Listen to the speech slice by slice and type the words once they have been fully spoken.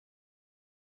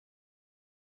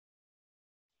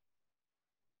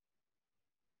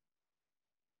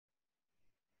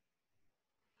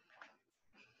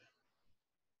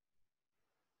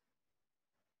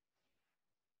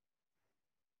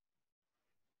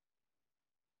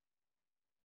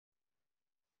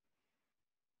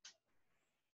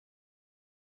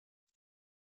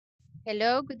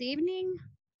Hello, good evening,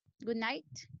 good night.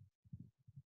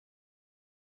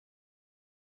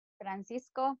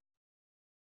 Francisco,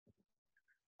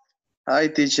 Hi,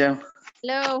 teacher.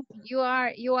 hello. You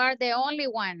are the only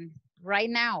one right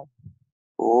now.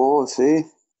 Oh, sí.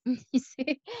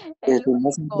 Sí, Que el si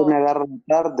no siempre único. me agarra la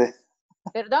tarde.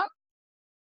 Perdón,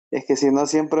 Es que si no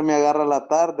siempre me agarra la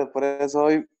tarde, por eso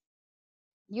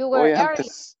you were hoy early,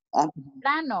 antes,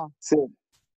 temprano. sí.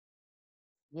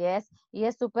 Yes, y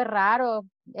es súper raro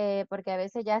porque a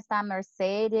veces ya está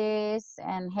Mercedes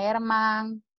and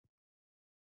Herman,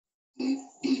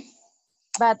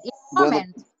 but in a Bueno,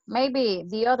 moment, maybe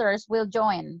the others will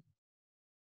join.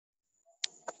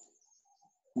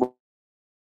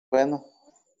 bueno.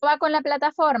 ¿Va con la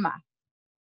plataforma?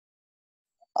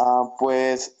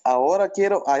 Pues ahora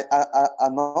quiero,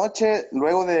 anoche,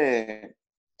 luego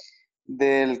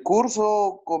del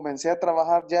curso, comencé a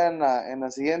trabajar ya en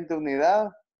la siguiente unidad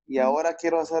y Ujú. ahora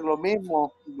quiero hacer lo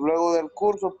mismo luego del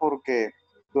curso porque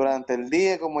durante el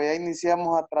día, como ya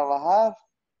iniciamos a trabajar,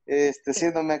 sí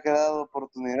no me ha quedado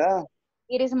oportunidad.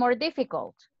 It is more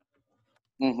difficult.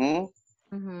 Ujú,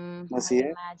 I así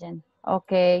es. imagine.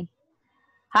 Okay.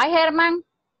 Hi, Herman.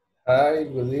 Hi,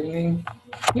 good evening.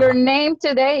 Your name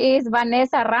today is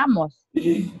Vanessa Ramos.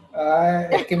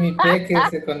 Es que mi peque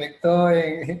se conectó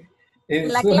en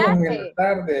La Zoom en la clase.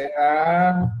 tarde.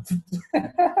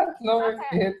 No me Pasa,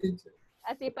 fijé, teacher.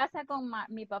 así pasa con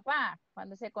mi papá.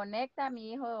 Cuando se conecta,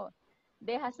 mi hijo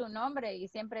deja su nombre y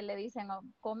siempre le dicen, "Oh,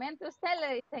 comente usted",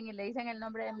 le dicen y le dicen el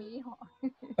nombre de mi hijo.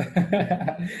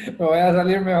 Me voy a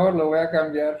salir mejor, lo voy a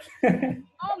cambiar.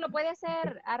 No, lo puede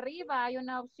hacer arriba. Hay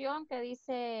una opción que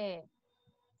dice,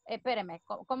 espéreme,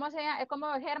 ¿cómo se llama? Es como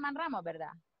Germán Ramos,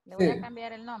 ¿verdad? Le voy a Sí.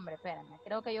 cambiar el nombre, espérame.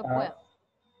 Creo que yo Ah, puedo.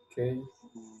 ok.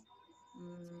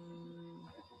 Mm,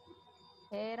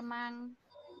 Germán,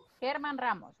 Germán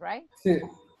Ramos, right? Sí.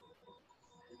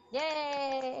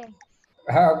 Yay!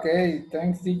 Ok.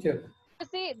 Thanks, teacher. You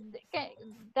see,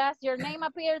 does your name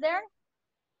appear there?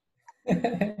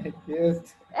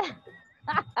 Yes.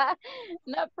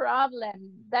 No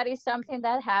problem. That is something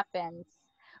that happens.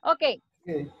 Okay,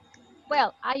 Okay.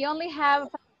 well, I only have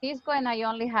Francisco and I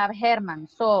only have Herman.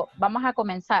 So, vamos a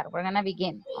comenzar. We're gonna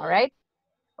begin, all right?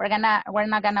 We're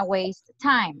not gonna waste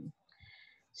time.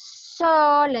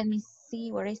 So, let me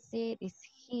see, where is it? It's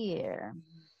here.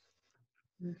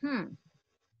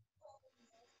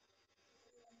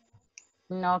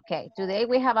 Okay, today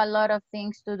we have a lot of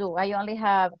things to do. I only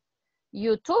have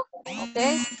you two,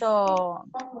 okay? So,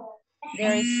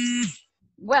 there is,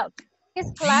 well,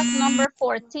 it's class number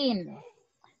 14.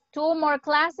 Two more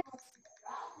classes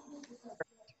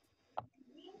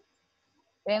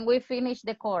and we finish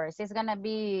the course. It's gonna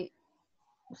be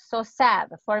so sad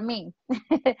for me.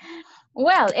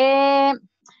 Well,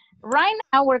 right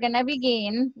now we're gonna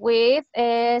begin with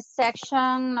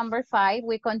section number 5.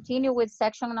 We continue with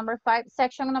section number 5.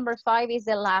 Section number 5 is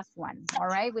the last one, all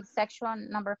right? With section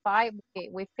number 5,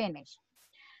 we finish.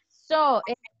 So,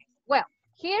 well,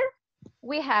 here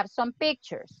we have some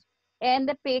pictures and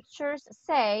the pictures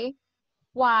say,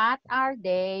 what are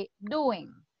they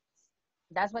doing?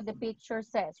 That's what the picture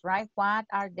says, right? What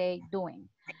are they doing?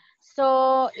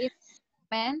 So it's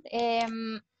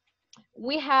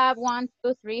we have 1,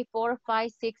 2, 3, 4,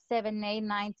 5, 6, 7, 8,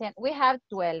 9, 10. We have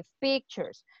 12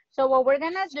 pictures. So what we're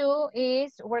gonna do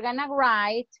is we're gonna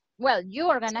write, well, you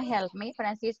are gonna help me,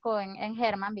 Francisco and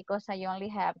Herman, because I only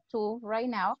have 2 right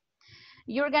now.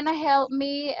 You're gonna help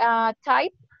me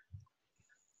type.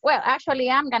 Well, actually,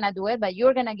 I'm gonna do it, but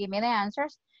you're gonna give me the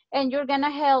answers. And you're gonna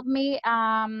help me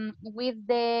with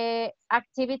the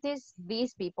activities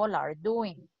these people are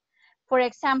doing. For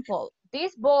example,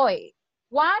 this boy,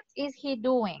 what is he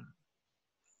doing?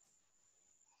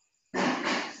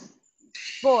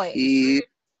 Boy, Y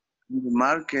the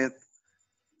market,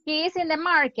 he is in the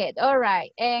market, all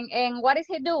right. And what is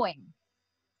he doing?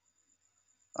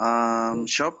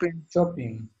 shopping.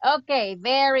 Shopping. Okay,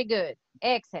 very good,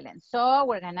 excellent. So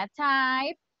we're gonna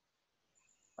type,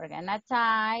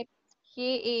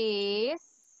 he is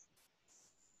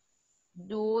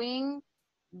doing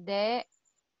the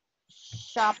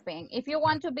shopping. If you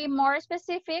want to be more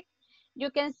specific, you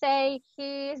can say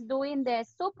he's doing the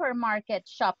supermarket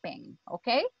shopping,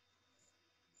 okay?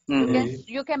 Mhm. Okay.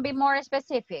 You can be more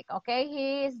specific, okay?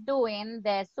 He is doing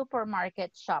the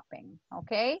supermarket shopping,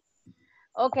 okay?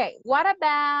 Okay, what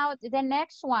about the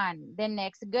next one? The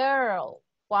next girl,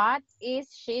 what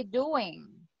is she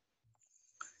doing?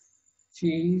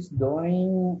 She's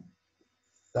doing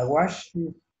the wash,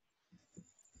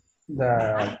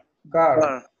 the car.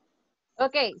 Car.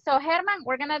 Okay, so Herman,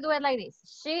 we're gonna do it like this.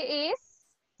 She is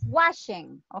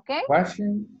washing, okay?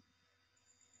 Washing.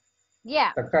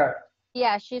 Yeah. The car.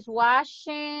 Yeah, she's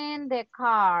washing the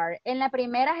car. En la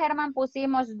primera, Germán,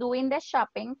 pusimos doing the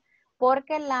shopping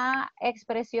porque la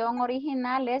expresión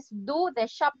original es do the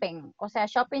shopping. O sea,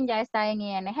 shopping ya está en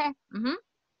ing.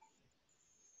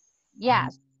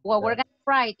 Yes. What we're going to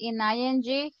write in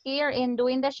ing here in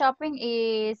doing the shopping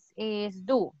is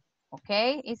do.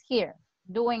 Okay, it's here.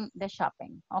 Doing the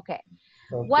shopping. Okay.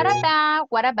 What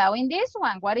about in this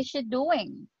one? What is she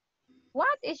doing?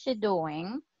 What is she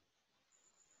doing?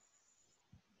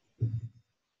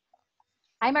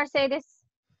 Hi, Mercedes.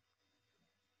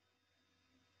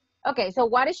 Okay, so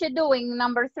what is she doing,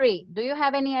 number 3? Do you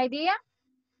have any idea?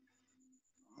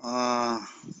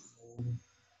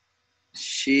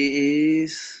 She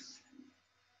is.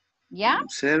 Yeah?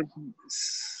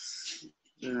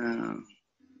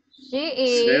 She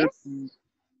is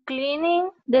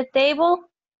Cleaning the table.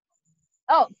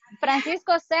 Oh,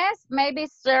 Francisco says maybe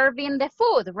serving the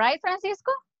food, right,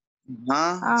 Francisco?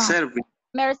 Serving.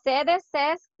 Mercedes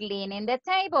says cleaning the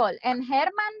table. And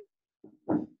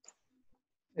Herman?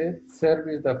 It's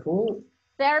serving the food.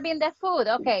 Serving the food.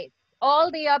 Okay, all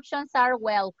the options are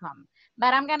welcome.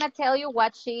 But I'm going to tell you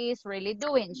what she is really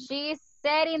doing. She's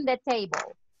setting the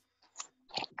table.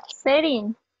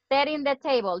 Setting. Setting the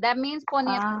table. That means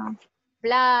poniendo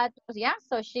platos. Yeah,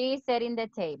 so she's setting the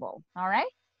table. All right?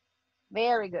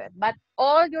 Very good. But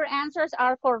all your answers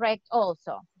are correct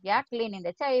also. Yeah, cleaning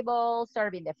the table,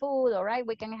 serving the food. All right,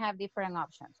 we can have different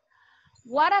options.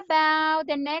 What about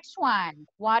the next one?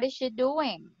 What is she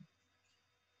doing?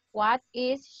 What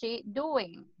is she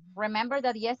doing? Remember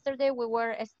that yesterday we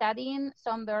were studying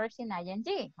some verbs in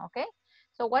ing, okay?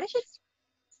 So what is she,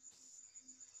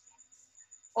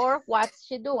 or what's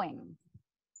she doing?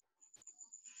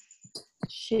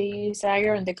 She's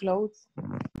ironing the clothes.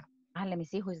 Let me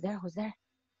see who's there,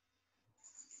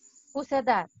 Who said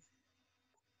that?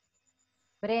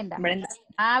 Brenda. Brenda.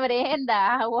 Brenda,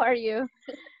 how are you?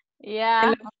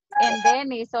 Yeah, and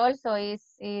Dennis also is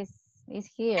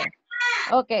here.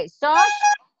 Okay, so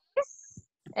she's,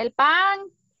 el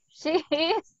pan, she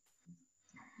is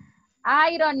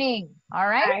ironing, all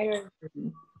right?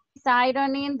 She's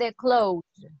ironing the clothes,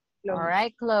 all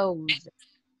right, clothes.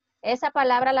 Esa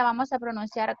palabra la vamos a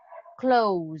pronunciar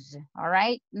clothes, all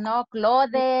right? No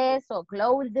clothes or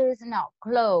clothes, no,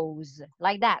 clothes,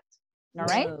 like that, all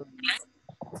right?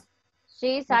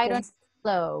 She's ironing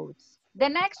clothes. The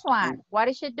next one, what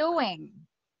is she doing?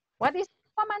 What is the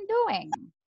woman doing?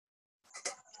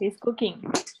 She's cooking.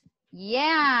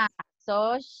 Yeah,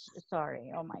 so,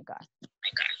 sorry, oh my God.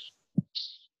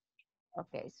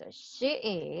 Okay, so she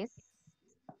is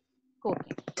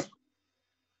cooking.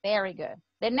 Very good.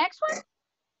 The next one,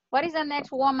 what is the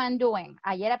next woman doing?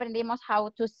 Ayer aprendimos how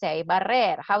to say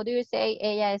barrer. How do you say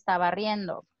ella está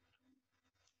barriendo?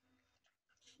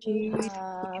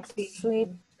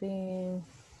 Sweeping.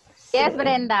 Yes,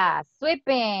 Brenda,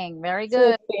 sweeping. Very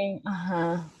good. Sweeping.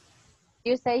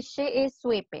 You say she is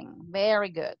sweeping. Very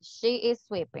good. She is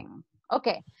sweeping.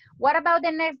 Okay. What about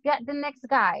the next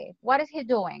guy? What is he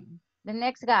doing? The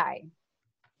next guy.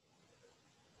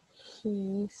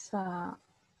 He's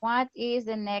What is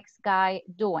the next guy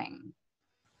doing?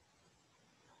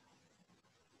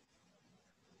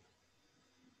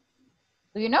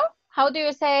 Do you know? How do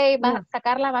you say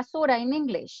sacar la basura in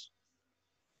English?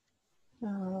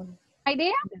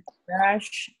 Idea?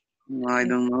 Trash. No, I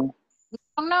don't know.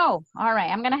 Oh, no. All right,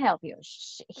 I'm gonna help you.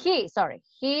 He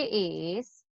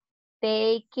is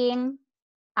taking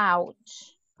out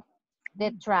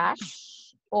the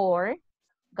trash or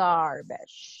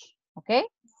garbage. Okay?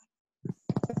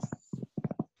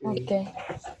 Okay.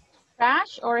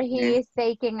 Trash, or he is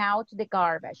taking out the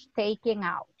garbage. Taking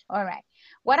out. All right.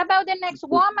 What about the next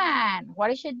woman? What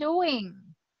is she doing?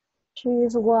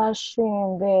 She's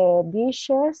washing the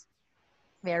dishes.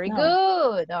 Very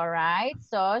good. All right.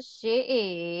 So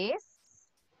she is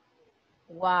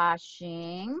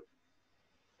washing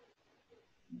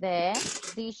the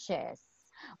dishes.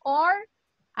 Or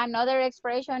another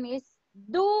expression is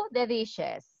do the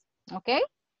dishes. Okay?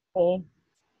 Okay.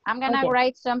 I'm going to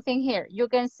write something here. You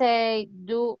can say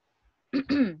do,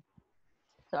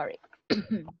 sorry.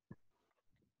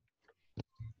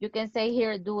 You can say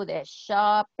here do the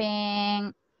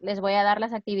shopping. Les voy a dar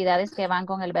las actividades que van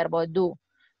con el verbo do.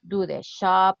 Do the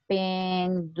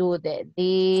shopping, do the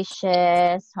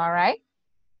dishes, all right?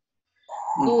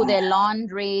 Do the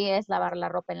laundry, es lavar la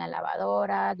ropa en la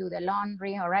lavadora, do the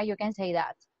laundry, all right? You can say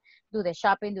that. Do the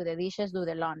shopping, do the dishes, do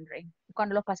the laundry.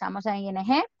 Cuando los pasamos a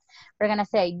ING, we're going to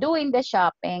say doing the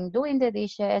shopping, doing the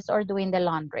dishes, or doing the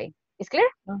laundry. Is clear?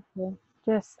 Okay.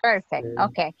 Yes. Perfect.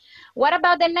 Okay. What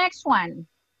about the next one?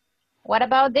 What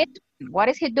about this? What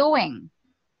is he doing?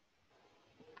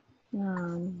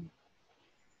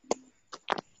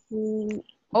 He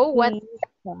Oh, is,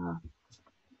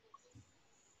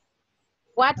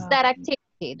 what's that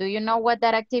activity? Do you know what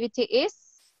that activity is?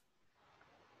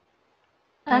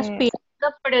 Aspirando,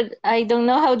 but I don't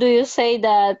know how do you say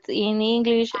that in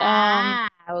English.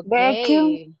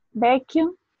 Okay.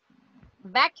 vacuum,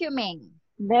 Vacuuming.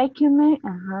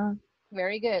 vacuuming,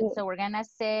 Very good. So we're gonna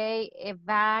say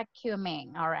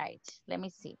vacuuming. All right. Let me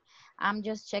see. I'm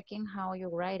just checking how you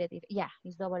write it. Yeah,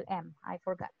 it's double M. I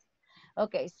forgot.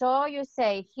 Okay, so you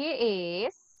say he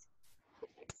is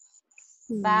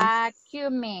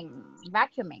vacuuming.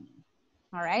 Vacuuming.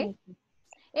 All right.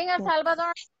 In El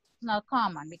Salvador, it's not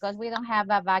common because we don't have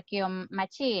a vacuum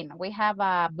machine. We have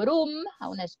a broom,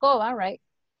 una escoba, right?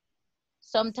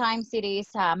 Sometimes it is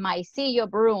a maicillo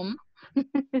broom.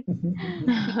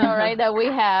 All right, that we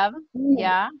have.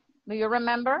 Yeah. Do you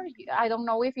remember? I don't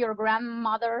know if your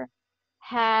grandmother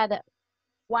had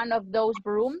one of those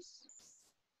brooms.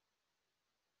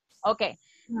 Okay.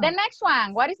 The next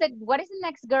one. What is the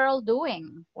next girl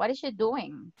doing? What is she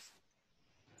doing?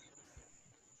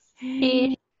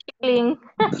 She's chilling.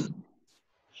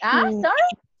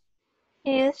 Sorry?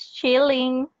 She's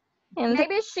chilling.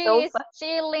 Maybe she's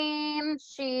chilling,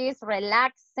 she's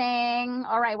relaxing.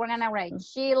 All right, we're gonna write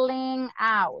chilling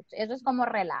out. Eso es como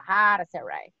relajarse,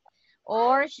 right?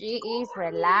 Or she is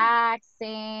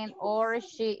relaxing, or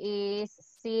she is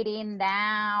sitting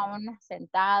down,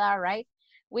 sentada, right?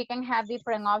 We can have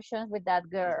different options with that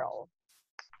girl.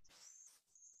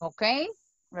 Okay,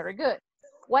 very good.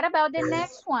 What about the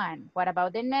next one? What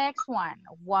about the next one?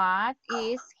 What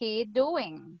is he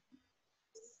doing?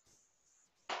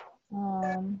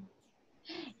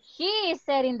 He is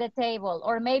setting the table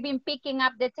or maybe picking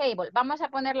up the table. Vamos a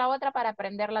poner la otra para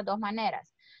aprender las dos maneras.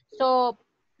 So,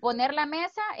 poner la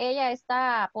mesa, ella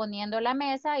está poniendo la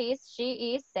mesa,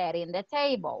 she is setting the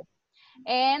table.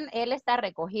 And él está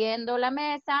recogiendo la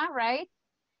mesa, right?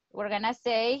 We're gonna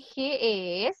say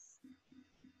he is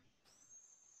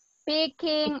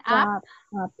picking up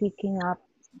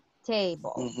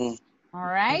table. All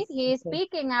right, he is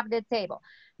picking up the table.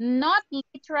 Not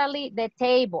literally the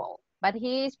table, but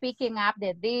he is picking up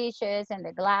the dishes and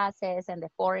the glasses and the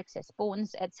forks,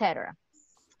 spoons, etc.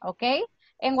 Okay,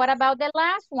 and what about the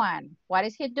last one? What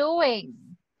is he doing?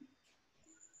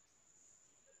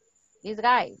 This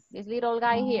guy, this little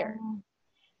guy here.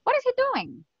 What is he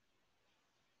doing?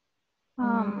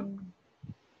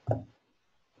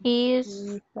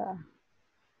 He's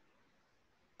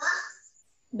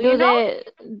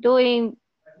doing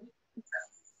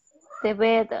the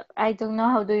bed. I don't know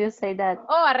how do you say that.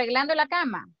 Oh, arreglando la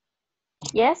cama.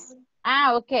 Yes.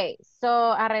 Okay. So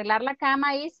arreglar la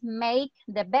cama is make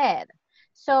the bed.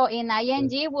 So in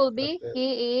ing will be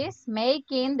he is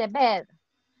making the bed.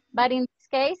 But in this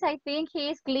case, I think he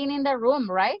is cleaning the room,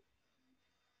 right?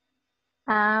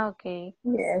 Okay.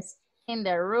 Yes. In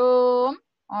the room,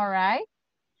 all right.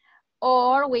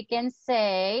 Or we can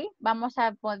say, vamos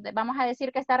a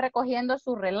decir que está recogiendo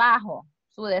su relajo,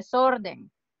 su desorden.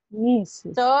 Yes.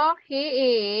 So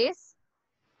he is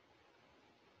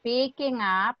picking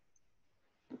up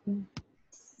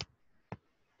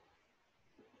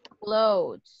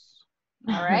clothes.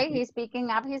 All right, he's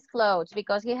picking up his clothes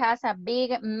because he has a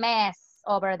big mess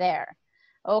over there.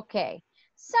 Okay,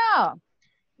 so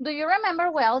do you remember,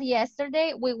 well,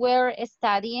 yesterday we were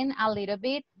studying a little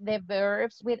bit the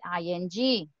verbs with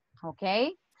ing,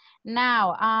 okay?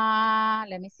 Now,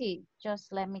 let me see,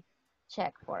 just let me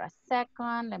check for a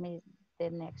second. The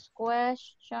next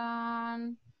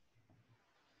question.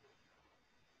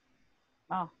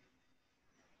 Oh,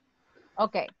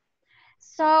 okay.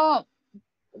 So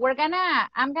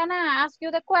I'm gonna ask you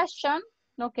the question,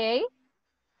 okay?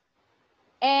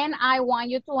 And I want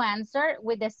you to answer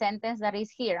with the sentence that is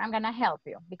here. I'm gonna help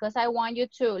you because I want you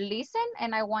to listen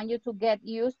and I want you to get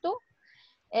used to,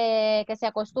 que se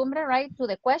acostumbre, right, to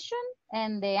the question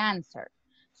and the answer.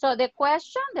 So the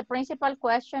question, the principal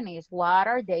question is, what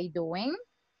are they doing?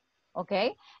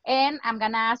 Okay, and I'm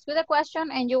gonna ask you the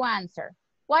question and you answer.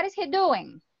 What is he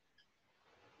doing?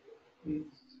 He's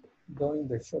doing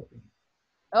the shopping.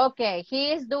 Okay,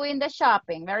 he is doing the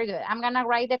shopping. Very good. I'm gonna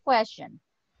write the question.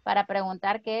 Para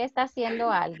preguntar qué está haciendo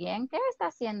alguien, qué está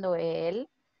haciendo él.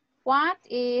 What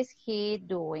is he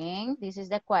doing? This is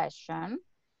the question.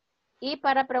 Y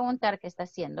para preguntar qué está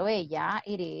haciendo ella,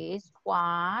 it is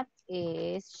what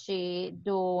is she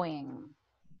doing?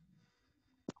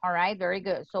 All right, very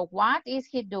good. So what is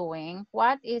he doing?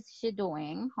 What is she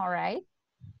doing? All right.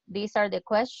 These are the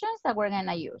questions that we're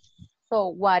gonna use. So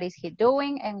what is he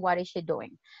doing and what is she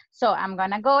doing? So I'm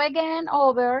gonna go again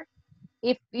over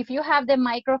If you have the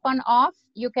microphone off,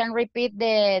 you can repeat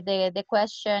the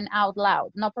question out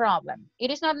loud, no problem.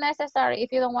 It is not necessary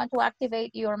if you don't want to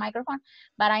activate your microphone,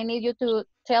 but I need you to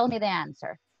tell me the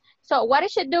answer. So what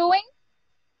is she doing?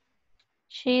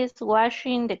 She's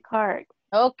washing the car.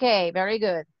 Okay, very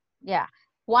good. Yeah.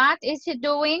 What is she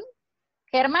doing,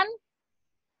 Herman?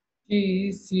 She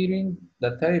is sitting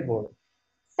the table.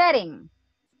 Setting.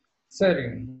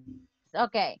 Setting.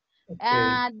 Okay.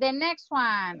 Okay. The next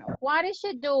one. What is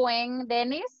she doing,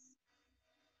 Dennis?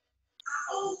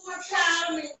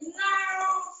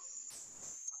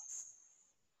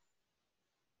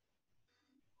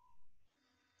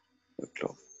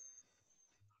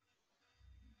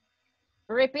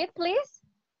 Repeat, please.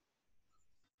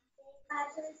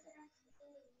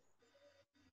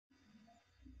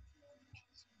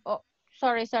 Oh,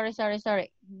 sorry.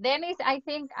 Dennis, I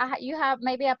think you have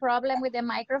maybe a problem with the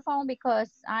microphone because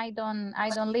I don't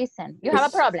listen. You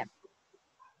have a problem?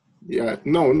 Yeah,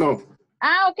 no.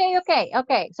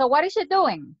 Okay. So what is she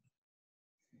doing?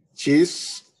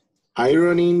 She's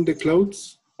ironing the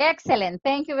clothes. Excellent.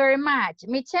 Thank you very much.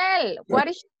 Michelle, what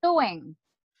is she doing?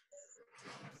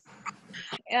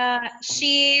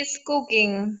 She's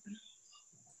cooking.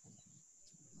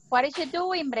 What is she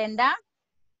doing, Brenda?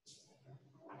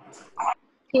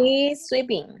 She's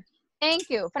sweeping. Thank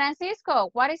you. Francisco,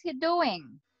 what is he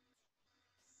doing?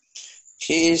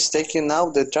 He is taking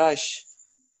out the trash.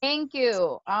 Thank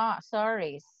you. Oh,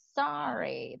 sorry.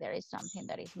 There is something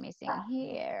that is missing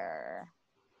here.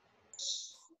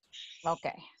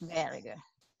 Okay, very good.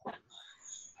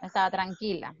 Estaba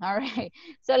tranquila. All right.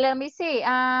 So let me see.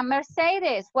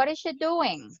 Mercedes, what is she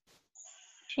doing?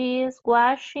 She's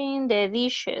washing the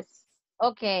dishes.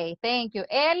 Okay, thank you.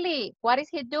 Ellie, what is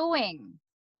he doing?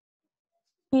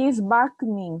 He is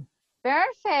vacuuming.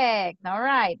 Perfect. All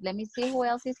right. Let me see who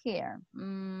else is here.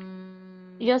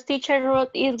 Just teacher Ruth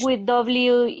is with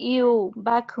W-U,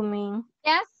 vacuuming.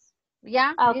 Yes.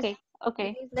 Yeah. Okay.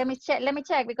 Let me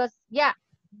check because yeah,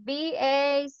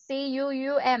 V-A-C-U-U-M.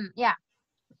 Yeah.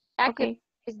 Actually,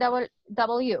 it's double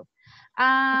W.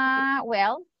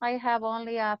 Well, I have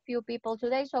only a few people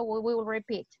today, so we will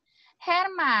repeat.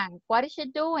 Herman, what is she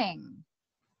doing?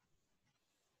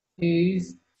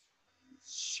 He's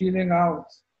chilling out.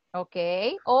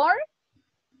 Okay. Or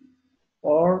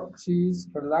she's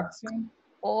relaxing.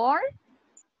 Or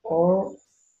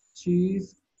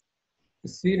she's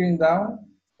sitting down.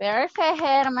 Perfect,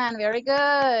 Herman. Very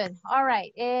good. All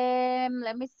right.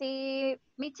 Let me see.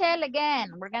 Michelle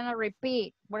again. We're gonna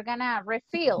repeat. We're gonna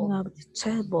refill.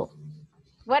 Table.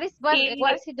 What is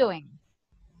he doing?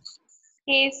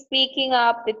 He's picking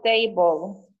up the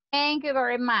table. Thank you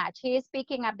very much. He is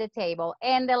picking up the table.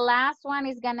 And the last one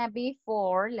is gonna be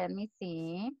for, let me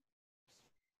see.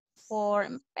 For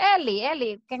Ellie.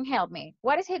 Ellie can help me.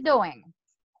 What is he doing?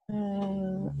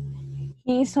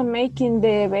 He's making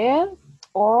the bed,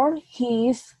 or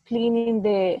he's cleaning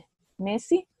the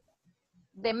messy.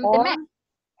 The mess.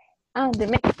 The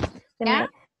mess. Yeah?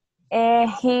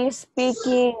 He's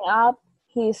picking up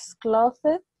his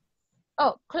closet.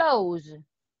 Oh, clothes.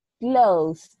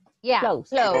 Yeah,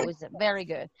 clothes. Very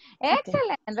good.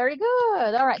 Excellent. Okay. Very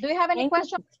good. All right. Do you have any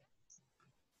questions?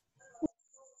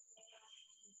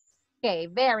 Okay,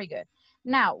 very good.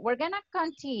 Now, we're going to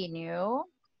continue.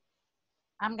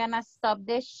 I'm going to stop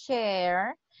the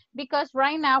share because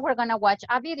right now we're going to watch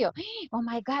a video. Oh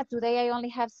my God, today I only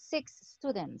have 6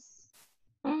 students.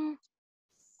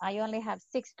 I only have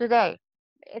 6 today.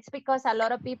 It's because a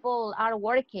lot of people are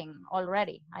working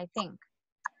already, I think.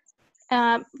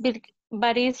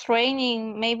 But it's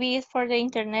raining. Maybe it's for the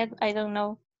internet. I don't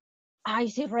know.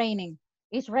 Is it raining?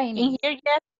 It's raining. In here,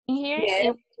 yes. In here?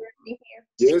 Yes.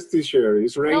 Yes, teacher,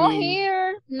 it's raining.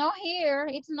 No here.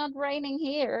 It's not raining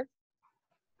here.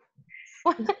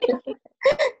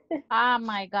 Oh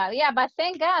my God. Yeah, but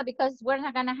thank God because we're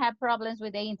not going to have problems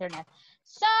with the internet.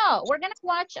 So we're going to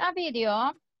watch a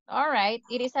video. All right.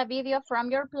 It is a video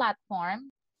from your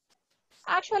platform.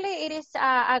 Actually, it is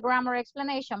a grammar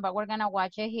explanation, but we're going to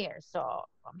watch it here. So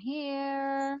from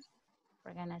here,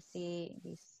 we're going to see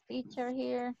this teacher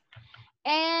here.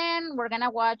 And we're going to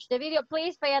watch the video.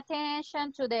 Please pay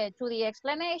attention to the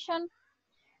explanation.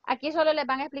 Aquí solo les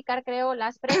van a explicar, creo,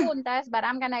 las preguntas, but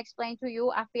I'm going to explain to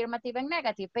you affirmative and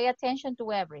negative. Pay attention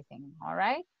to everything, all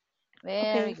right?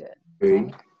 Very good.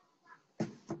 Okay.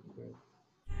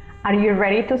 Are you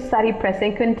ready to study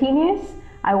present continuous?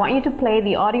 I want you to play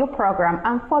the audio program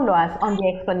and follow us on the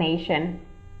explanation.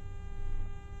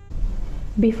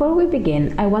 Before we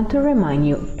begin, I want to remind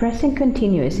you, present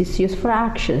continuous is used for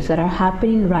actions that are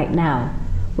happening right now.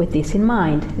 With this in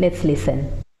mind, let's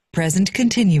listen. Present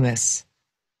continuous.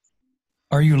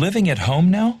 Are you living at home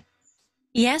now?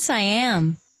 Yes, I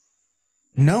am.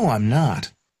 No, I'm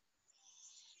not.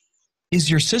 Is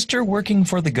your sister working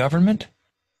for the government?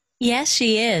 Yes,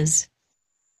 she is.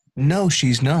 No,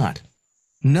 she's not.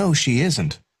 No, she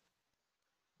isn't.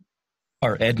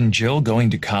 Are Ed and Jill going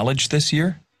to college this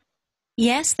year?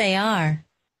 Yes, they are.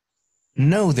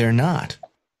 No, they're not.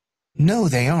 No,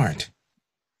 they aren't.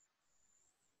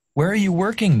 Where are you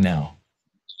working now?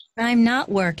 I'm not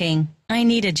working. I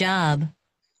need a job.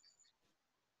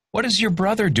 What is your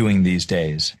brother doing these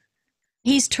days?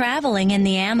 He's traveling in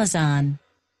the Amazon.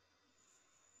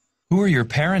 Who are your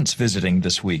parents visiting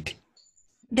this week?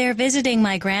 They're visiting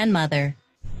my grandmother.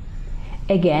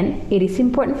 Again, it is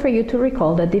important for you to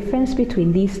recall the difference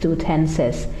between these two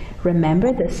tenses.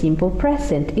 Remember that simple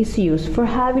present is used for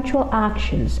habitual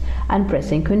actions and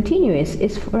present continuous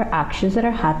is for actions that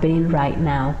are happening right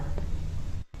now.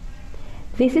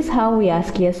 This is how we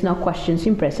ask yes/no questions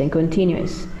in present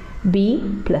continuous. Be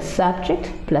plus subject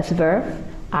plus verb,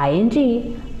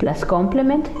 ing plus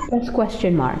complement plus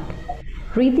question mark.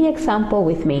 Read the example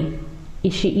with me.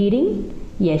 Is she eating?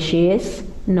 Yes, she is.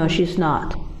 No, she's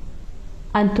not.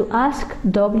 And to ask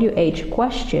WH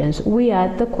questions, we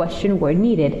add the question word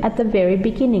needed at the very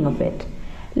beginning of it.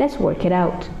 Let's work it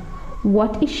out.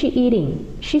 What is she eating?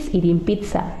 She's eating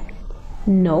pizza.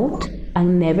 Note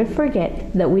and never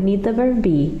forget that we need the verb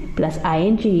be plus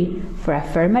ing for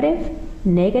affirmative,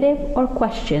 negative, or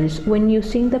questions when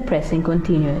using the present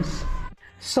continuous.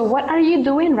 So what are you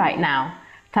doing right now?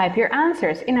 Type your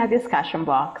answers in a discussion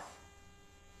box.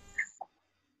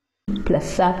 Plus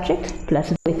subject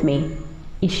plus with me.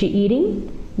 Is she eating?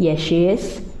 Yes, she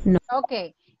is. No.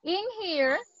 Okay, in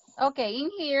here,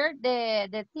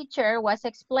 the teacher was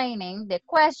explaining the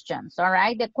questions, all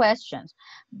right, the questions.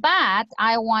 But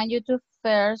I want you to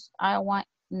first, I want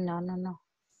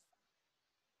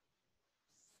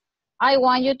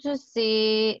you to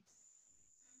see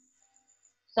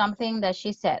something that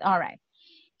she said, all right.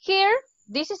 Here,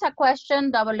 this is a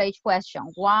question, double H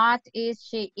question. What is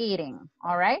she eating,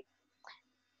 all right?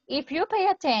 If you pay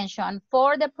attention,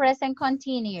 for the present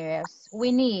continuous,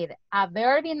 we need a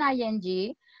verb in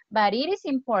ing, but it is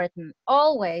important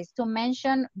always to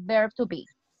mention verb to be,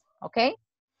 okay?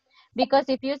 Because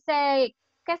if you say,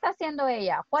 ¿qué está haciendo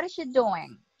ella? What is she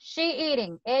doing? She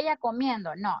eating, ella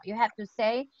comiendo. No, you have to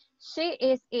say, she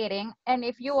is eating. And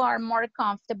if you are more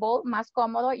comfortable, más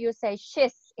cómodo, you say,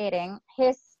 she's eating,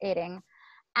 he's eating,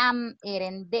 I'm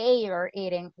eating, they are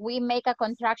eating. We make a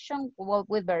contraction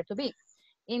with verb to be.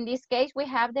 In this case, we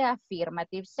have the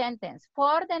affirmative sentence.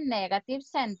 For the negative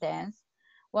sentence,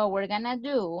 what we're gonna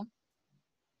do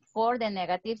for the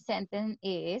negative sentence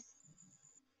is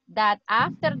that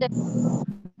after the,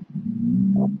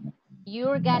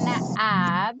 you're gonna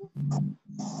add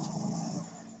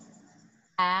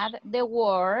the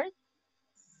word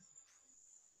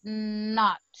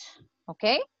not,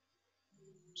 okay?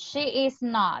 She is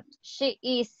not, she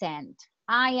isn't,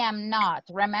 I am not.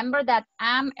 Remember that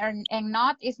am and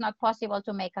not is not possible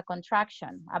to make a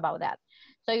contraction about that.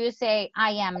 So you say,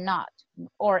 I am not,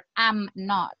 or am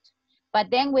not. But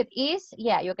then with is,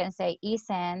 yeah, you can say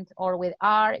isn't, or with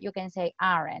are, you can say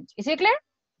aren't. Is it clear?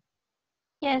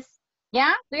 Yes.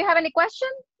 Yeah? Do you have any question?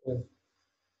 Yes.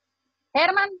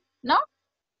 Herman? No?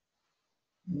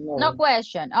 No. No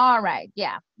question. All right,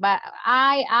 yeah. But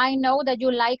I know that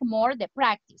you like more the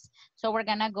practice. So we're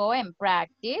gonna go and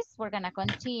practice. We're gonna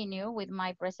continue with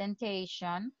my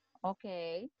presentation.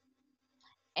 Okay.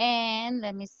 And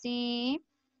let me see.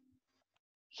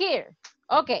 Here.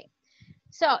 Okay.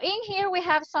 So in here we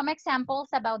have some examples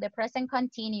about the present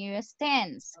continuous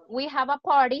tense. We have a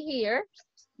party here.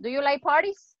 Do you like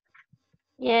parties?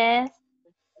 Yes.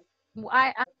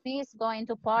 I miss going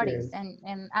to parties, Yes.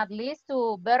 and at least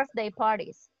to birthday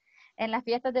parties. En las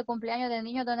fiestas de cumpleaños de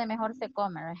niños donde mejor se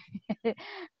come, right?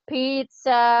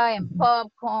 Pizza and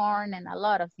popcorn and a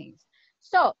lot of things.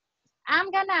 So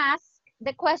I'm gonna ask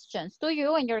the questions to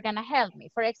you and you're gonna help me.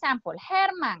 For example,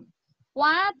 Herman,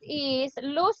 what is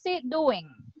Lucy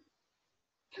doing?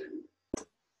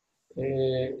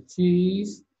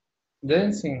 She's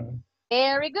dancing.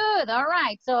 Very good. All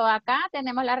right. So acá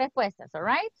tenemos las respuestas. All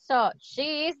right. So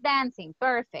she is dancing.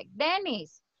 Perfect.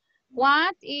 Dennis,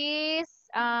 what is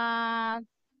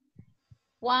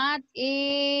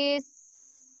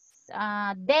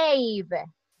Dave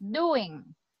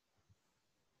doing?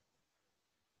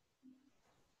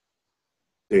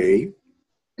 Dave.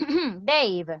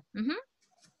 Dave.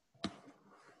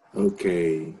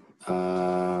 Okay. I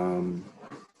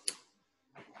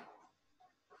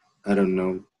don't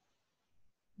know.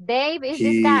 Dave is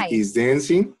this guy. He is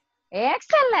dancing.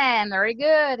 Excellent, very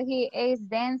good. He is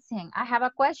dancing. I have a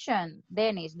question,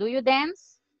 Dennis. Do you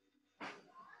dance?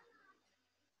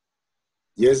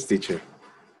 Yes, teacher.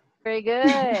 Very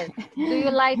good. Do you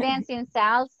like dancing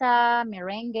salsa,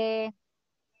 merengue?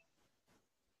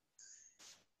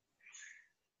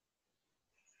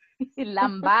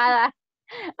 Lambada.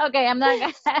 Okay, I'm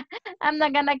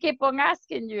not gonna keep on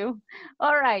asking you.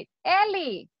 All right,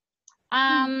 Ellie.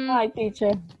 Hi,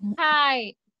 teacher.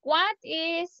 Hi. What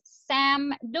is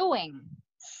Sam doing?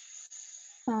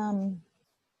 Sam.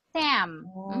 Sam.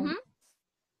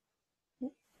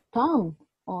 Tom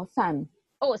or Sam?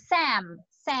 Oh, Sam.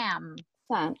 Sam.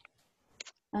 Sam.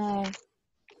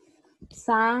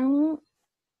 Sam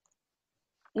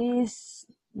is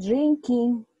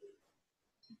drinking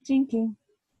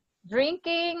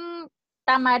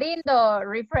tamarindo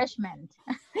refreshment.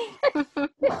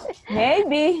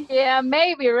 Maybe. Yeah,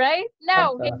 maybe, right?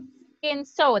 No, in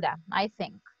soda, I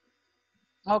think.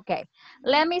 Okay,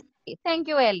 let me see. Thank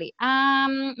you, Ellie.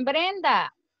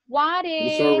 Brenda, what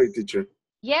is... I'm sorry, teacher.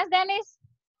 Yes, Dennis?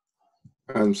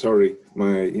 I'm sorry.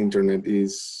 My internet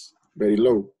is very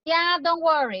low. Yeah, don't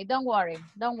worry.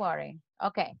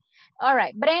 Okay. All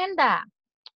right, Brenda,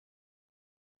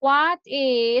 what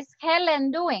is Helen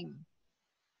doing?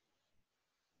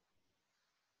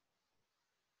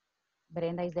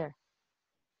 Brenda is there.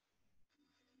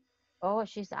 Oh,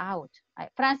 she's out.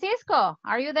 Francisco,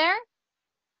 are you there?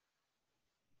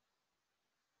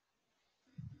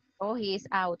 Oh, he is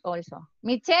out also.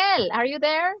 Michelle, are you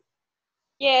there?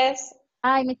 Yes.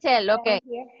 Hi, Michelle. Okay.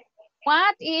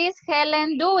 What is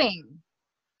Helen doing?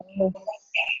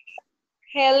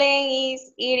 Helen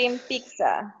is eating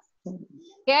pizza.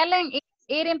 Helen is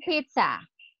eating pizza.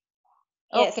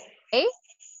 Yes. Okay.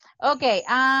 Okay.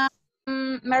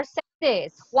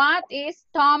 Mercedes, what is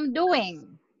Tom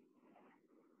doing?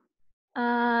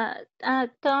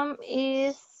 Tom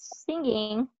is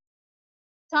singing.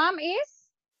 Tom is?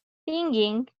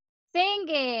 Singing.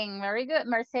 Singing. Very good.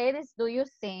 Mercedes, do you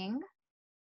sing?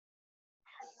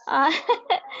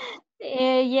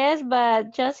 Yes,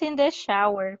 but just in the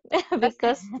shower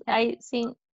because I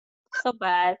sing so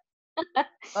bad.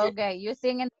 Okay, you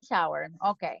sing in the shower.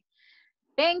 Okay.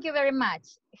 Thank you very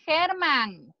much.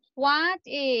 Herman, what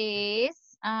is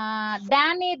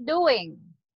Danny doing?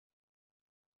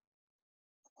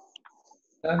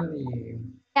 Danny.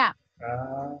 Yeah.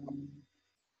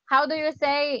 How do you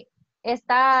say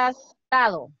estás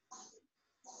sentado?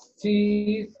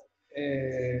 She's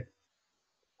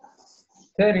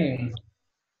sitting.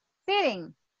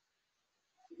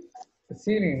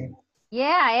 Sitting.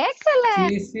 Yeah,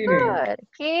 excellent. She's sitting. Good.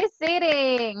 He's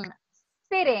sitting.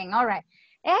 Sitting. All right.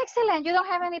 Excellent. You don't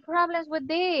have any problems with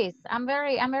this. I'm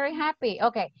very happy.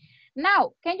 Okay.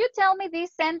 Now, can you tell me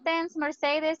this sentence,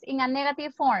 Mercedes, in a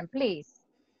negative form, please?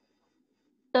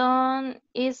 Tom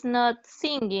is not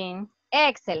singing.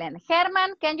 Excellent.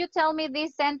 Herman, can you tell me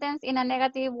this sentence in a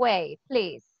negative way,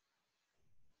 please?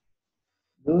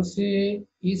 Lucy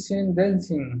isn't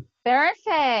dancing.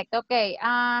 Perfect. Okay.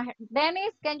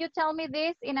 Dennis, can you tell me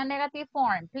this in a negative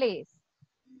form, please?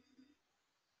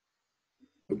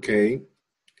 Okay.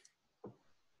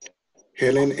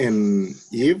 Helen and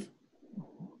Eve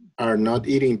are not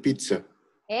eating pizza.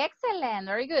 Excellent.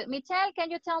 Very good. Michelle, can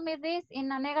you tell me this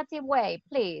in a negative way,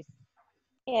 please?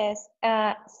 Yes.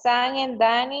 Sam and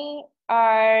Danny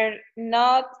are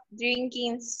not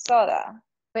drinking soda.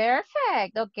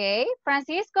 Perfect. Okay.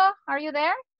 Francisco, are you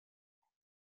there?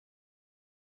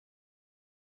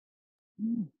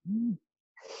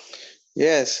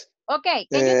 Yes. Okay.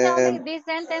 Can you tell me this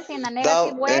sentence in a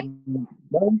negative way?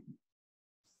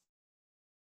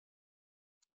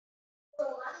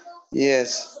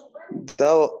 Yes.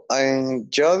 Thou and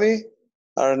Jody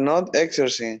are not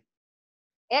exercising.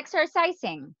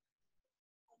 Exercising.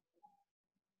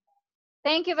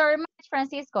 Thank you very much,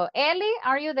 Francisco. Ellie,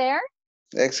 are you there?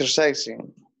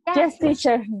 Exercising. Yes,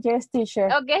 teacher. Yes, teacher.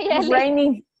 Okay, It's Ellie.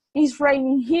 raining. It's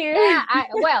raining here. Yeah,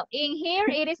 well, in here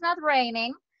it is not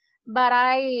raining, but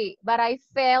I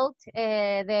felt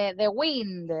the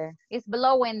wind is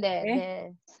blowing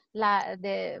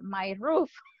my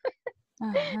roof.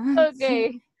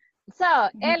 Okay. So,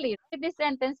 Ellie, read this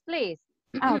sentence, please.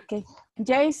 Okay.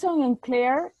 Jason and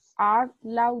Claire are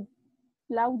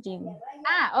lounging.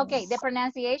 Okay. The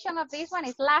pronunciation of this one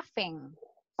is laughing.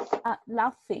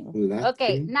 Laughing.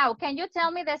 Okay. Now, can you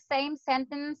tell me the same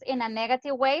sentence in a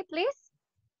negative way, please?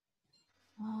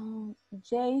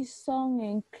 Jason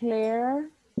and Claire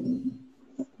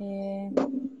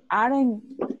aren't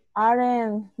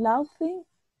laughing.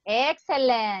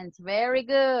 Excellent. Very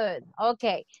good.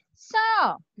 Okay.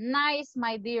 So, nice,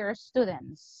 my dear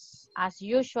students. As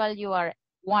usual, you are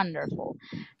Wonderful.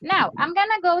 Now, I'm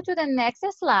gonna go to the next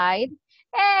slide.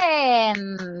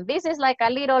 And this is like a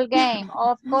little game.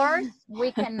 Of course,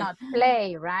 we cannot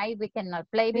play, right? We cannot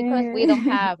play because we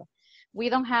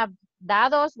don't have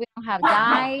dados, we don't have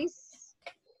dice,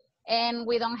 and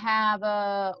we don't have,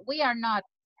 we are not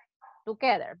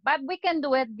together, but we can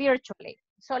do it virtually.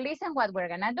 So listen what we're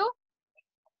gonna do.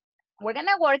 We're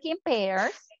gonna work in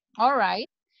pairs, all right?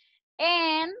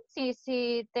 And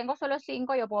si tengo solo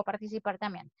 5, yo puedo participar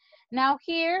también. Now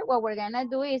here, what we're gonna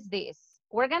do is this.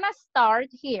 We're gonna start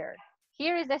here.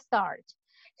 Here is the start.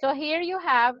 So here you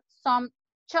have some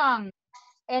chunks.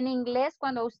 En inglés,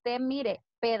 cuando usted mire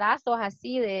pedazos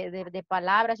así de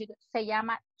palabras, se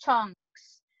llama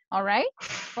chunks. All right?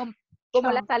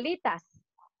 Como las alitas.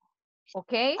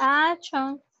 Okay? Ah,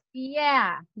 chunks.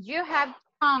 Yeah, you have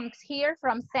chunks here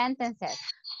from sentences.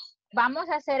 Vamos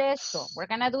a hacer esto. We're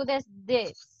gonna do this.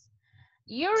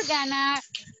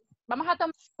 Vamos a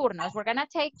tomar turnos. We're gonna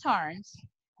take turns.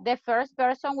 The first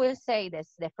person will say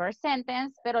this, the first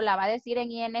sentence, pero la va a decir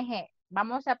en ing.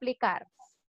 Vamos a aplicar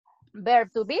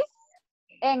verb to be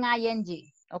en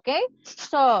ing. Okay?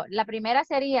 So, la primera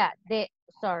sería the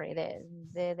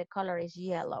color is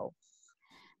yellow.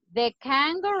 The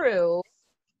kangaroo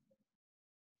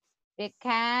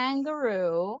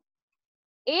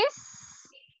is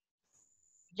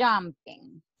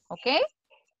jumping, ¿ok?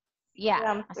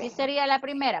 Yeah, así sería la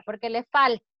primera, porque le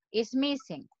falta, is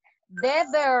missing, the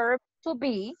verb to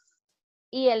be,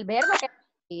 y el verbo que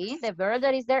be, the verb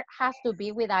that is there has to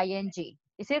be with ing.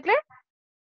 Is it clear?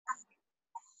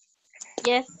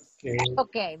 Yes.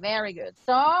 Okay, very good.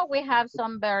 So we have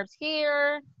some verbs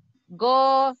here,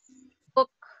 go, cook,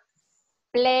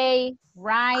 play,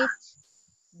 write,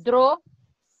 draw,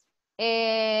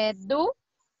 do,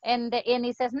 and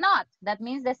it says not. That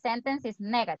means the sentence is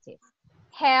negative.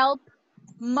 Help,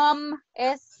 mom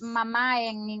es mamá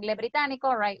en inglés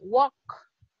británico, right? Walk,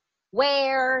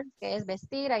 wear, que es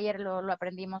vestir, ayer lo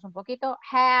aprendimos un poquito.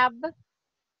 Have,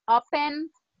 open,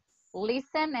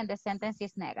 listen, and the sentence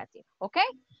is negative, okay?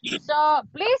 So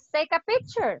please take a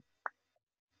picture.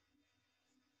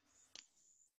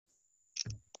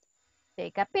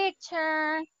 Take a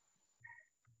picture.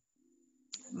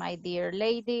 My dear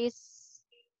ladies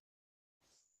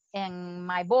and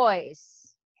my boys.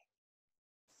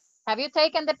 Have you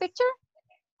taken the picture?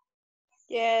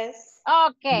 Yes.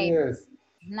 Okay. Yes.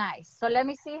 Nice. So let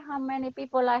me see how many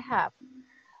people I have.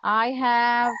 I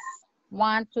have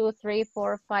 1, 2, 3,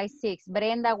 4, 5, 6.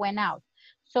 Brenda went out.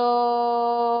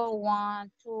 So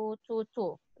 1, 2, 2,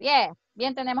 2. Yeah,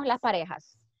 bien tenemos las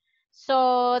parejas.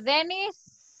 So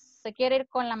Dennis, ¿se quiere ir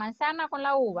con la manzana o con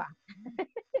la uva?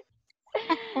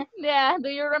 Yeah, do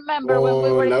you remember when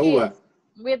we were la kids? uva.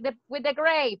 With the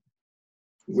grape.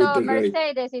 With So the grape.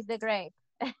 Mercedes is the grape.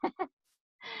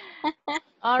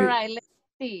 All right, let's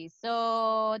see.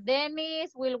 So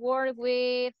Dennis will work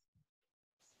with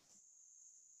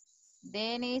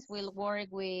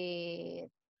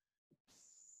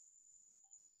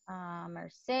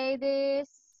Mercedes.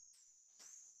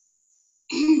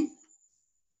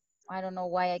 I don't know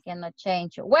why I cannot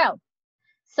change it. Well,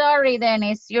 sorry,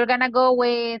 Dennis, you're gonna go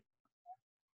with,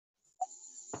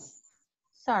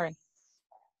 sorry.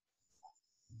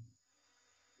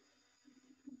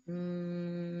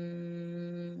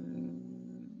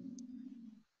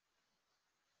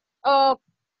 Oh,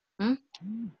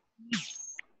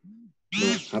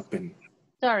 What happened?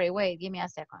 sorry, wait, give me a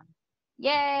second.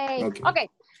 Yay. Okay. Okay,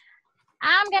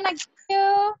 I'm gonna give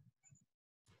you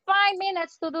 5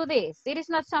 minutes to do this. It is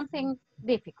not something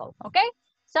difficult, okay?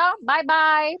 So,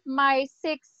 bye-bye, my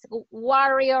 6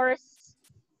 warriors.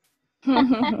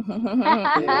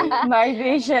 My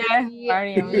teacher.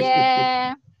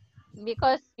 Yeah,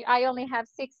 because I only have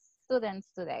 6 students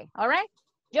today, all right?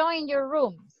 Join your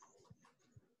rooms,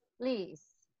 please.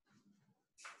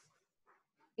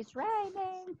 It's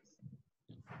raining.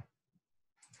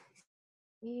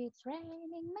 It's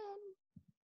raining men.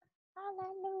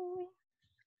 Hallelujah.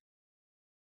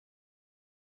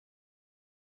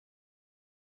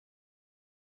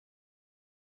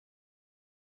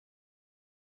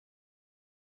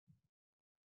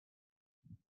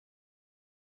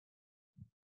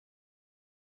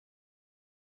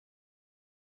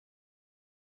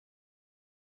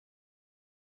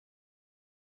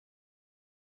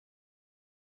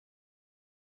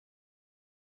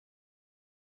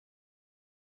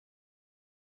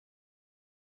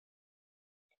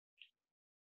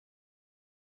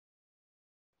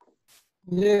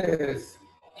 Yes.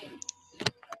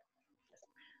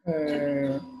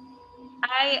 I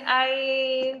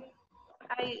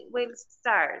will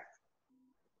start.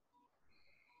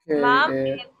 Okay, Mom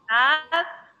and Dad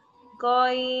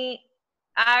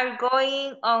are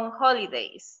going on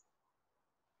holidays.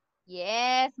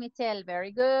 Yes, Michelle,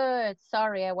 very good.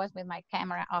 Sorry, I was with my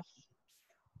camera off.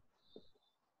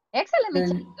 Excellent,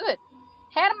 Michelle, good.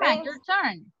 Herman, your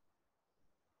turn.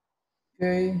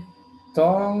 Okay.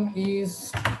 Tom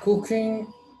is cooking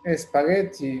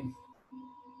spaghetti.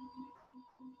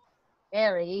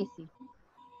 Very easy.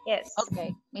 Yes.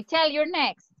 Okay, Michelle, you're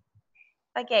next.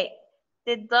 Okay.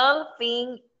 The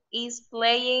dolphin is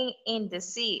playing in the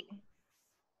sea.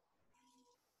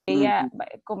 Ella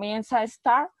comienza a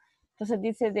estar, entonces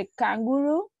dice the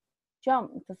kangaroo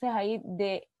jump. Entonces ahí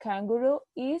the kangaroo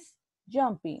is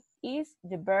jumping, is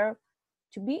the verb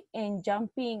to be, and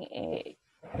jumping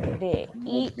the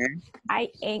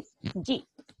E-I-N-G.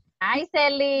 Hi,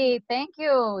 Sally. Thank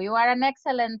you. You are an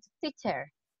excellent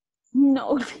teacher.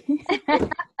 No.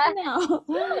 No.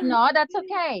 No, that's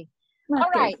okay. All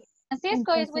Okay. right.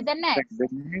 Francisco is with the next.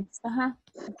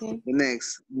 Okay. The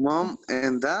next, mom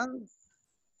and dad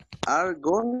are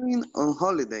going on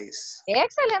holidays.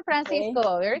 Excellent,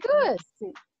 Francisco. Very good.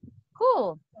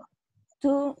 Cool.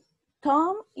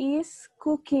 Tom is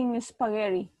cooking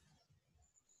spaghetti.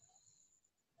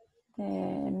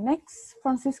 Next,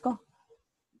 Francisco.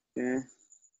 Okay.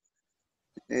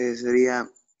 Sería,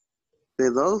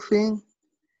 the dolphin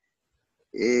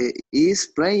is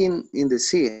playing in the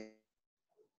sea.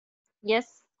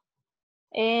 Yes.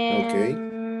 Okay.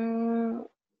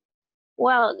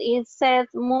 Well, it says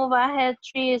move ahead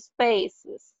 3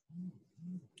 spaces.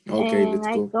 Okay, And let's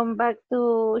I go. come back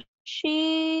to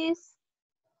she's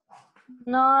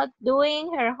not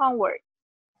doing her homework.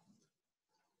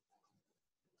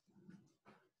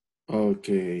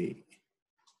 Okay.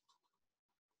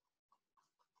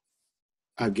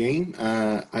 Again,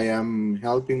 I am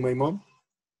helping my mom.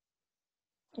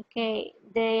 Okay,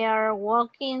 they are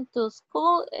walking to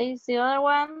school is the other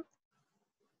one.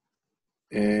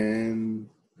 And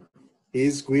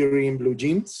he's wearing blue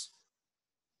jeans.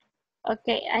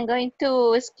 Okay, I'm going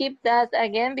to skip that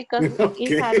again because Okay.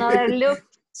 it's another look.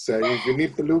 So if you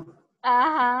need to look.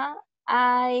 I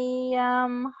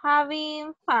am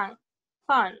having fun.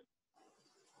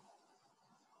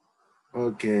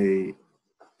 Okay.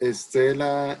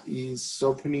 Estela is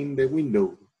opening the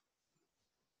window.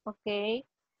 Okay.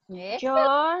 Yes.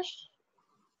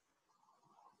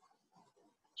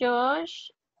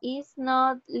 Josh is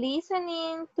not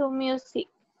listening to music.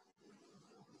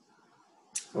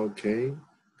 Okay.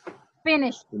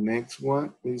 Finish. The next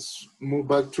one is move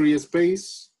back 3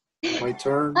 space. My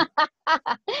turn.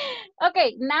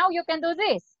 Okay, now you can do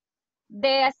this.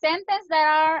 The sentence that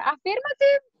are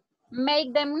affirmative,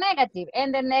 make them negative,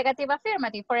 and the negative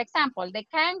affirmative. For example, the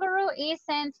kangaroo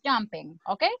isn't jumping,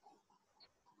 okay?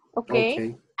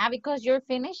 Okay. Because you're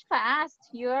finished fast.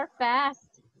 You're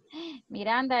fast.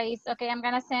 Miranda is, okay, I'm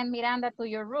going to send Miranda to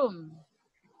your room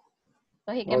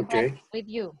so he can practice with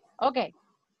you. Okay.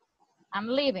 I'm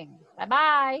leaving.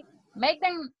 Bye-bye. Make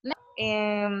them...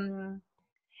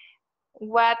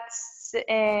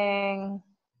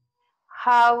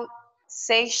 How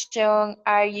section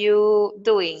are you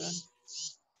doing?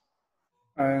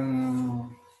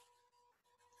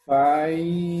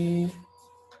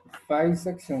 Five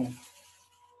sections.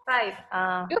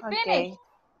 5. You finished?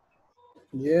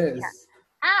 Yes.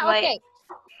 Okay.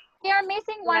 We are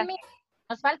missing 1 minute.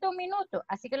 Nos falta 1 minuto.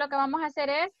 Así que lo que vamos a hacer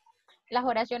es, las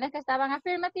oraciones que estaban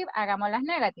affirmative, hagámoslas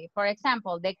negative. For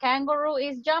example, the kangaroo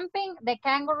is jumping, the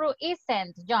kangaroo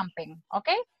isn't jumping.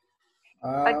 Okay?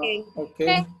 Okay.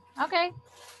 Okay.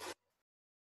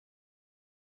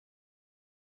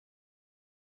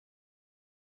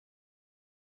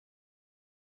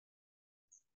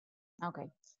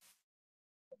 Okay.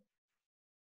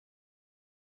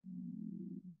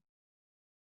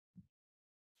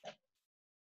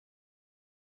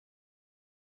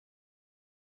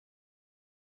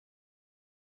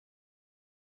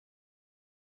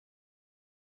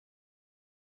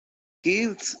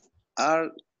 Kids are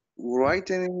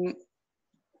writing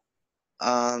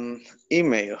an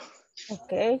email.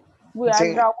 Okay. We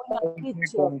are drawing a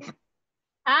picture.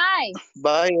 Hi.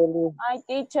 Bye, Eli. Hi,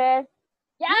 teacher.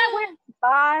 Yeah, we're...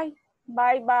 Bye.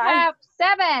 Bye-bye. Have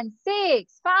 7,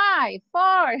 6, 5,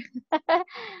 4.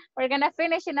 We're going to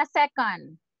finish in a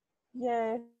second.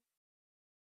 Yes.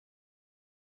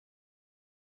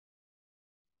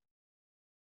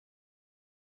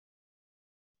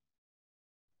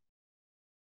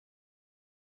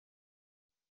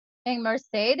 And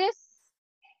Mercedes?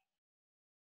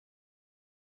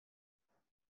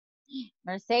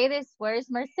 Mercedes, where is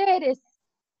Mercedes?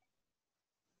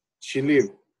 She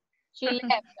left. She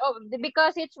left. Oh,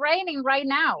 because it's raining right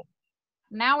now.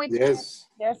 Now it's... Yes.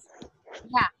 Yes.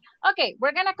 Yeah. Okay,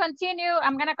 we're gonna continue.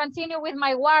 I'm gonna continue with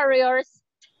my warriors.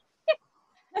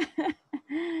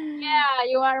 Yeah,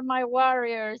 you are my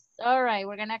warriors. All right,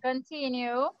 we're gonna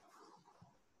continue.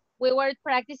 We were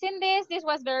practicing this. This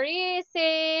was very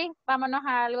easy. Vámonos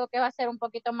a algo que va a ser un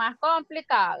poquito más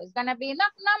complicado. It's gonna be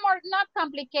not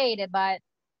complicated, but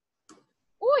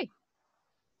uy,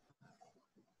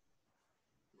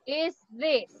 is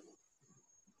this.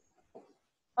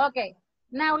 Okay,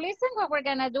 now listen what we're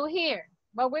gonna do here.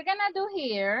 What we're gonna do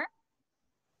here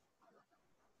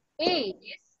is,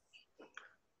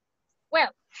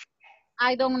 well,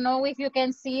 I don't know if you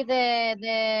can see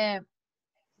 ¿pueden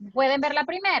ver la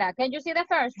primera? Can you see the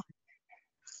first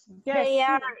one? Yes. They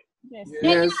are. Yes.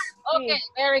 Yes, Okay,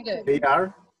 very good. they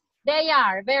are. They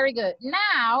are, very good.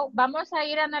 Now, vamos a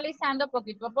ir analizando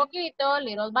poquito a poquito,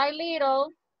 little by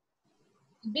little,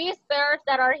 these verbs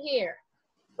that are here.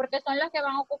 Porque son los que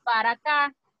van a ocupar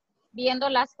acá, viendo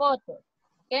las fotos.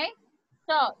 Okay?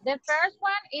 So, the first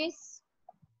one is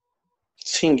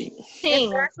Singing. The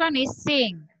first one is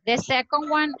sing. The second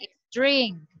one is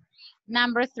drink.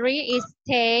 Number 3 is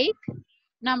take.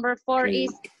 Number 4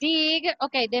 is dig.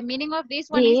 Okay, the meaning of this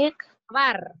one is Dig.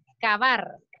 cavar.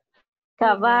 Cavar.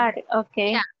 Cavar.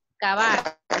 Okay. Yeah,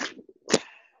 cavar.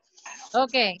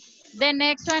 Okay, the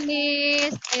next one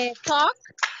is talk.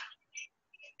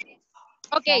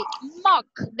 Okay, mock.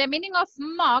 The meaning of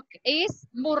mock is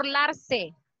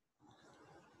burlarse.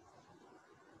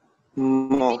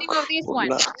 Meaning of this one,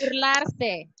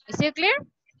 burlarse. Is it clear?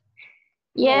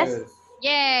 Yes.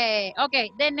 Yay.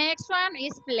 Okay, the next one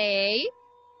is play.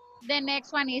 The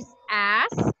next one is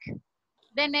ask.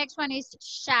 The next one is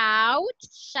shout.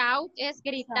 Shout es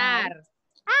gritar.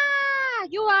 Ah,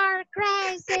 you are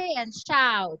crazy, and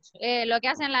shout. Lo que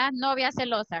hacen las novias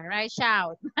celosas, right?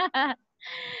 Shout.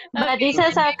 But this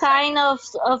is a kind of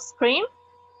scream.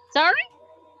 Sorry?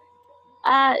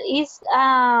 Is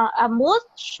a mood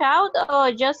shout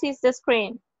or just is the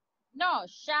scream? No,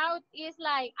 shout is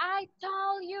like, I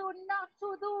told you not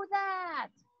to do that.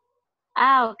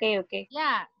 Ah, okay, okay.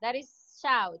 Yeah, that is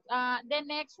shout. The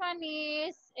next one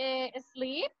is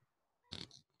sleep.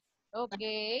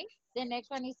 Okay. The next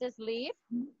one is sleep.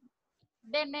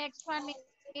 The next one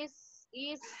is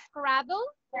cradle.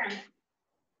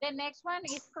 The next one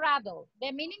is cradle.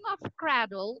 The meaning of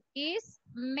cradle is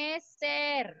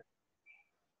mecer.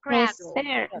 Cradle.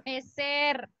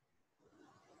 Mecer.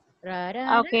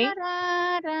 Okay.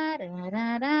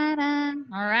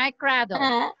 All right,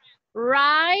 cradle.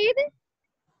 Ride,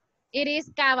 it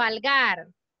is cabalgar,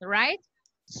 right?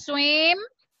 Swim,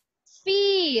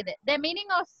 feed. The meaning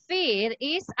of feed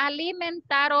is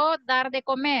alimentar o dar de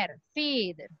comer.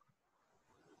 Feed.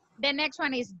 The next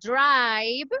one is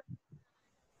drive,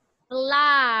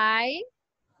 fly,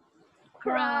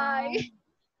 cry,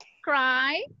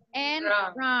 and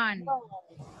run.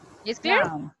 Is clear?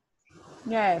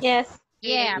 Yes. Yes.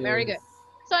 Yeah, very good.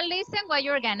 So listen what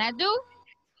you're gonna do.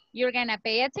 You're gonna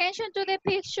pay attention to the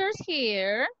pictures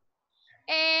here,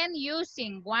 and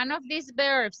using one of these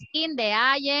verbs in the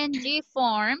ing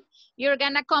form, you're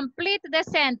gonna complete the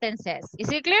sentences.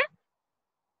 Is it clear?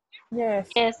 Yes.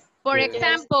 Yes. For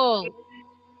example,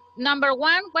 number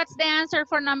 1, what's the answer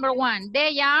for number 1?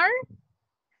 They are?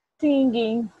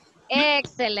 Singing.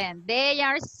 Excellent. They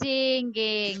are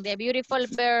singing, the beautiful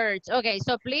birds. Okay,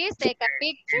 so please take a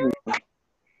picture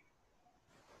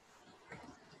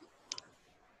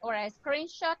or a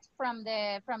screenshot from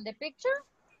the picture.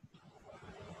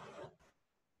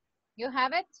 You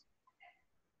have it?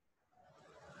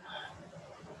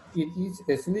 It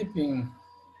is sleeping.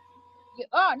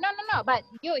 Oh, no, but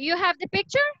you have the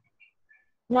picture?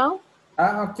 No?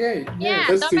 Ah, okay. Yeah,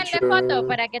 Yes, tómenle teacher. foto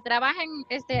para que trabajen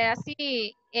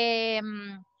así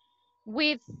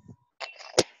with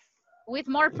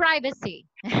more privacy.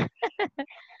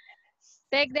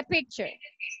 Take the picture.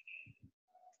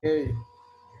 Okay.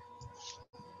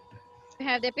 You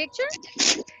have the picture?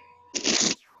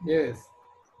 Yes.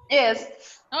 Yes.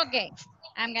 Okay,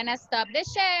 I'm gonna stop the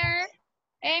share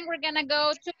and we're gonna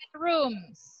go to the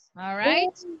rooms. All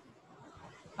right?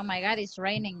 Oh my God, it's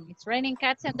raining. It's raining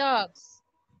cats and dogs.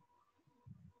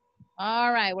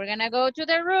 All right, we're gonna go to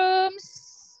the rooms.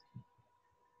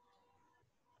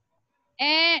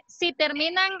 Si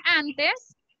terminan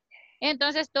antes,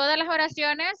 entonces todas las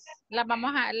oraciones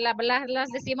las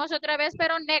decimos otra vez,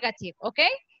 pero negative, ¿ok?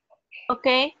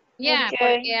 Okay. Yeah, Okay.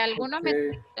 porque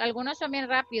algunos son bien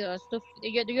rápidos.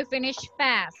 You finish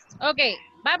fast. Okay,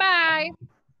 bye-bye.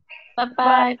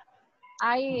 Bye-bye.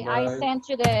 I sent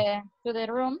you to the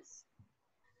rooms.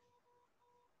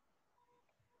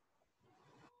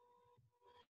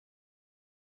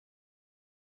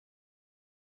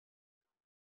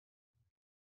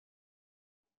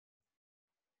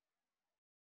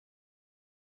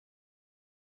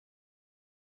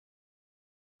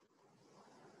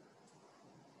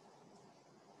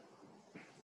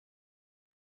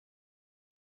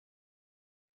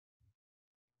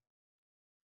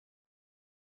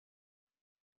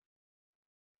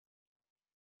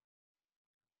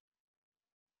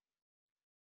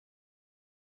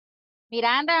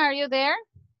 Miranda, are you there?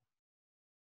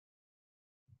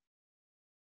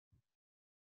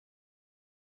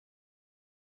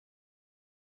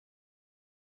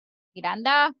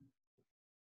 Miranda.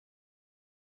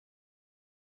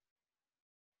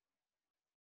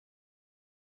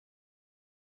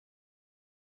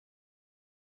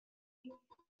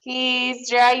 He's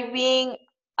driving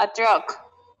a truck.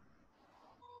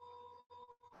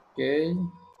 Okay.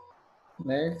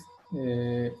 Next.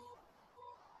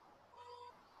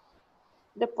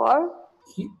 The part?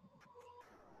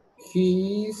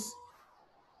 He's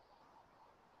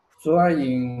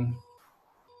flying.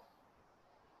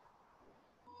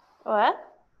 What?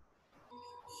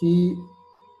 He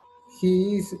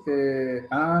is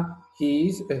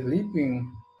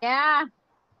sleeping. Yeah.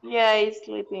 Yeah, he's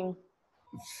sleeping.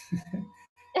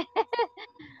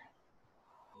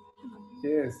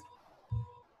 Yes.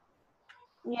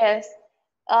 Yes.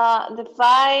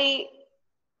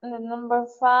 The number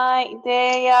 5,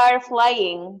 they are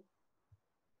flying.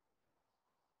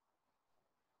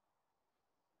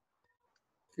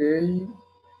 Okay.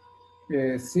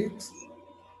 6.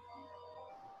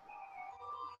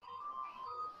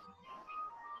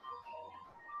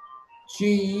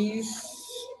 She's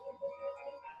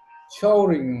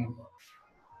showering.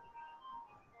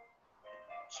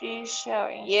 She's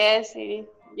showering. Yes, it is.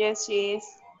 Yes, she is.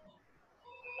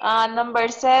 Number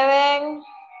 7.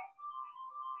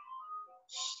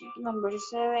 Number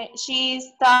 7.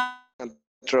 She's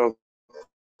Truck.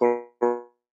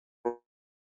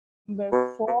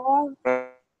 Number 4,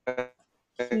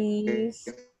 he's,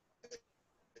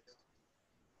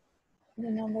 the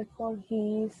number 4,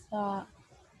 he's,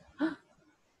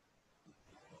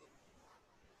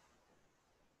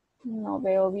 no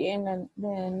veo bien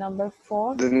the number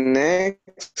 4. The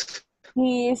next.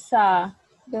 He's,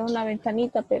 veo una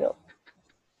ventanita, pero,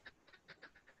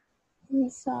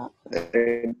 he's,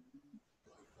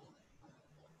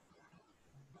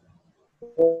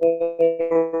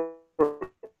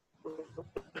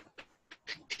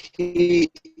 He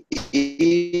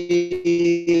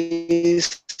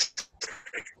is.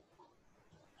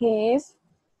 he's,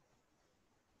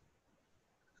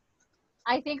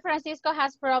 I think Francisco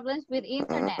has problems with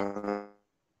internet. Oh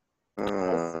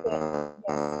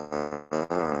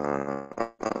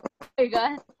my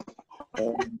God.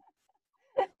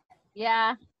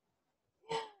 Yeah.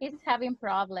 He's having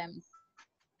problems.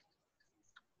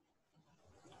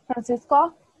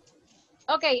 Francisco.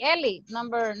 Okay, Ellie,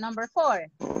 number 4.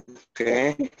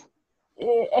 Okay.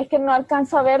 Es que no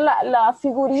alcanzo a ver la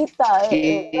figurita. Creo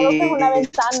que es una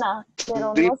ventana,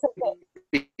 pero no sé qué.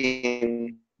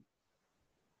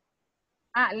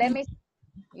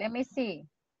 Let me see.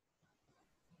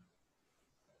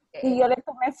 Y yo le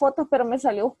tomé fotos, pero me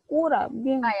salió oscura.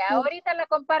 Bien. Ahorita le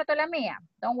comparto la mía.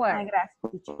 Don't worry. Gracias.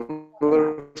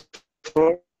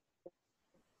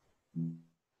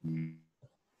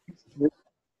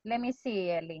 Let me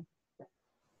see, Ellie.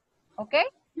 Okay?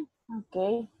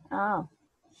 Okay.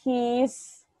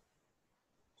 He's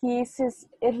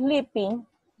sleeping.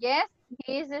 Yes,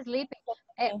 he is sleeping.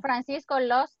 Francisco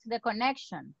lost the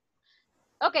connection.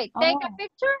 Okay, take a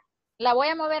picture. La voy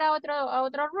a mover a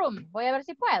otro room. Voy a ver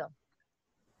si puedo.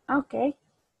 Okay.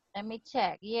 Let me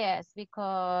check. Yes,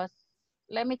 because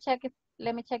let me check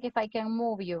if I can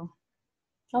move you.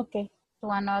 Okay. To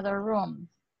another room.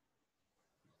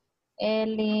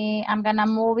 Ellie, I'm gonna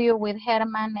move you with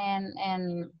Herman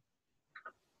and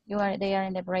they are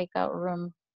in the breakout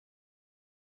room.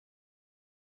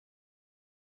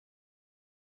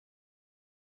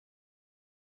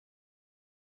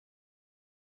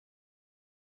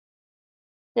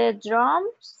 The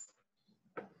drums?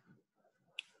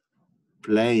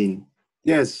 Playing.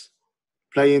 Yes,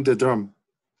 playing the drum.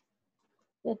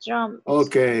 The drums.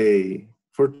 Okay,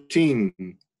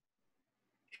 14.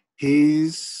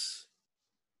 He's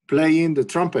playing the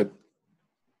trumpet.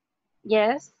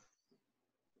 Yes.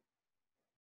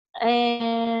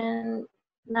 And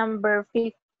number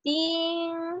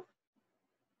 15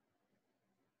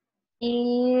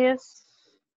 is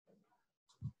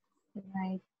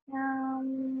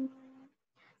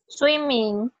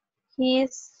swimming.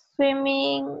 He's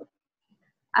swimming.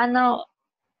 No,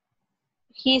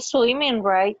 he's swimming,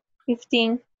 right?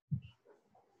 15.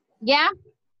 Yeah.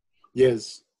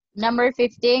 Yes. Number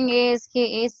 15 is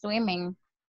he is swimming.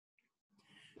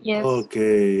 Yes.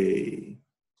 Okay.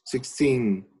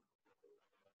 16.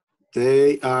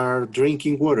 They are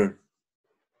drinking water.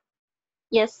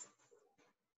 Yes.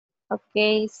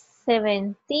 Okay,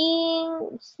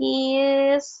 17. He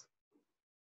is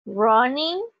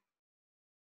running.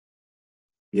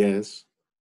 Yes.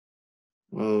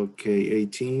 Okay,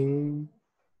 18.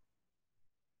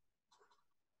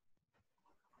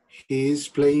 He is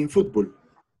playing football.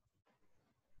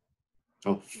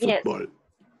 Oh, Yes. football.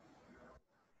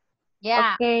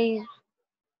 Yeah. Okay.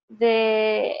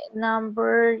 The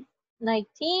number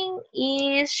 19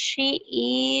 is she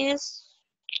is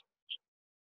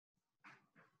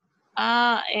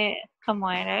 ¿cómo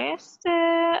era este?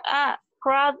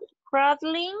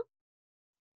 Cradling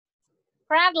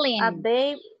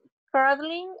Cradling.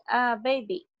 cradling a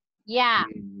baby. Yeah.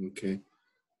 Okay.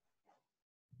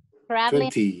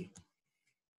 Cradling. 20.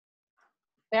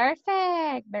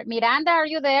 Perfect. Miranda, are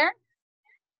you there?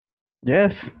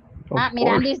 Yes, of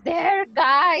Miranda course. is there,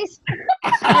 guys.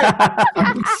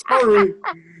 I'm sorry.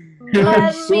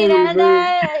 But sorry, Miranda,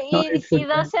 No, if it's he okay.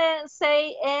 doesn't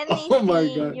say Oh my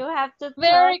anything, God. you have to talk.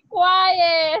 Very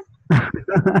quiet.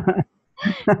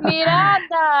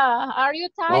 Miranda, are you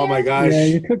tired? Oh my gosh. Yeah,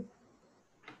 you took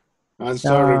I'm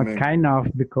sorry, man. kind of,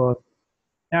 because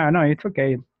yeah, no, it's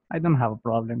okay. I don't have a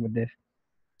problem with this.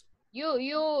 You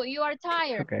are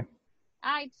tired. It's okay.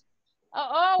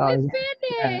 We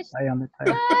Yeah, finished. I am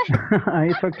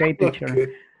tired. It's okay, teacher. Okay.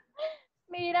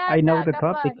 Miranda, I know the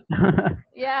come topic. on.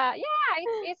 Yeah,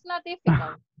 it's not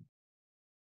difficult.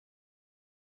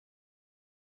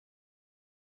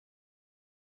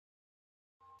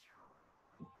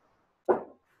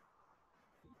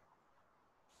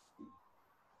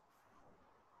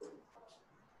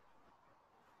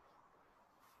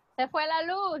 Se fue la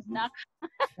luz. No.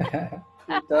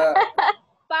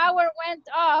 Power went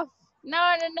off.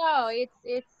 No.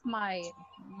 It's my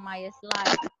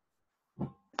slide.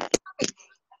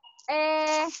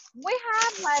 We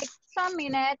have like some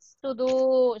minutes to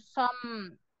do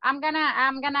some. I'm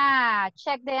gonna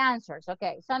check the answers.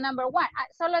 Okay. So number one,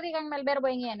 solo díganme el verbo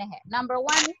en ing. Number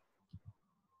one,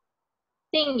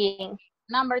 Singing.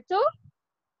 Number two,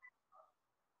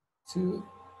 Two.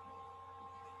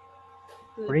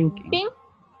 Drinking.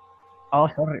 Oh,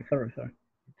 sorry.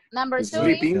 number two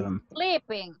Sleeping. is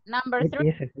sleeping. Number three,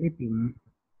 It is sleeping.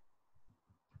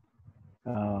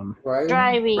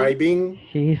 Driving. Driving.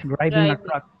 She's driving a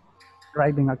truck.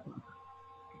 Driving a truck.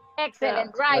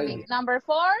 excellent. Driving. Number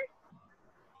four,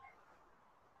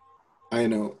 I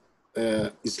know.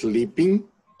 Sleeping.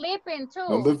 sleeping too.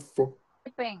 Number 4.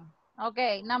 Sleeping.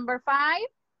 Okay. Number five,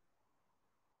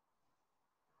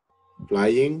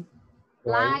 Flying.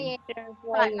 flying.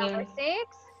 Right. Number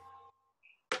six,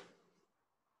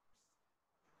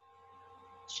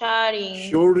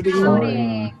 Shouting.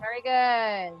 shouting. Very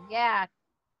good. Yeah.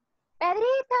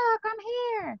 Pedrito, come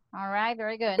here. All right.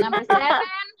 Very good. Number seven.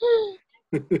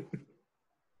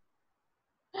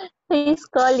 He's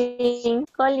calling.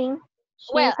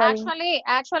 Well, Calling.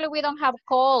 actually, we don't have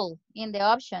call in the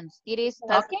options. It is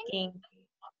talking.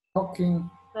 Talking.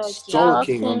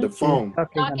 Talking on the phone.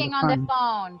 Talking on the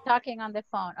phone. Talking on the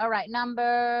phone. All right.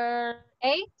 Number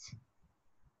 8.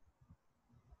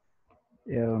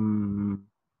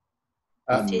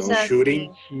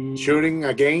 Shooting. Shooting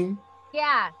again.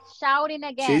 Yeah, shouting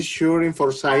again. She's shooting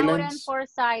for silence. Shouting for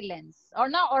silence. Or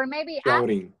no, or maybe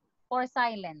Shouting. for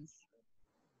silence.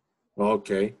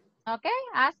 Okay. Okay,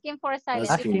 asking for silence.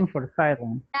 Asking for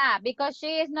silence. Yeah, because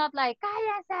she is not like,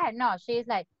 cállate. No, she is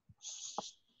like, shh.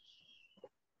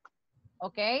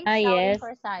 Okay, shouting Yes.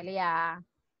 for silence. Yeah.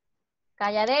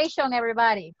 Calladation,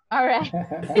 everybody. All right.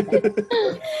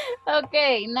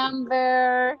 Okay,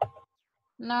 number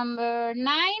 9.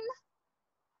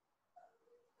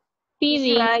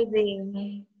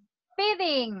 Feeding.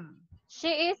 Feeding. She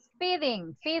is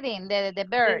feeding the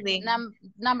bird.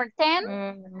 Number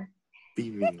 10.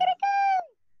 Feeding.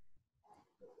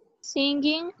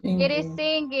 Singing. It is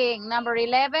singing. Number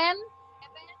 11.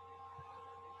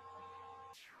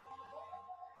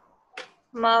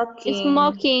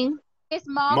 Smoking.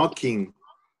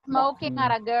 Smoking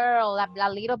at a girl, a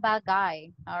little bad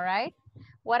guy. All right.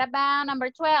 What about number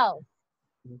 12?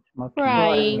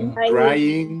 Crying.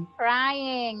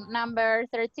 Crying. Number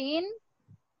 13.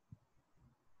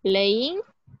 Playing.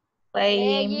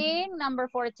 Playing. Number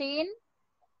 14.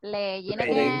 Playing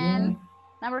again.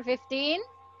 Number 15.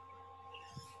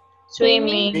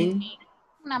 Swimming.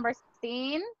 Number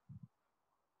 16.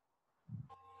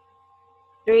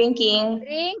 Drinking.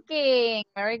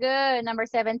 Very good. Number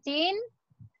 17.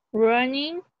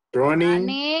 Running.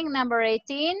 Number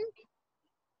 18.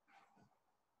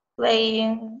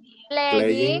 Playing.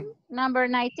 Number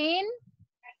 19.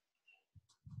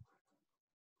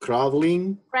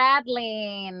 Cradling.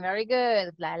 Very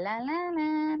good. La la la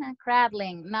la la.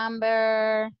 Cradling.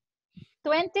 Number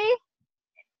 20.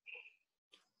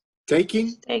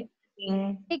 Taking.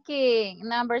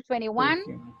 Number 21.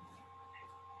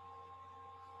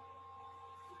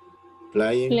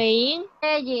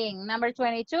 Playing. Number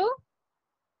 22.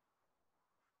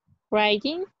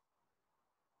 Riding.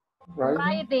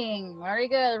 Riding. Very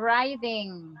good.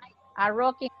 Riding. A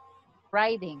rocking.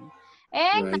 Riding.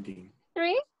 And Writing.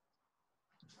 3.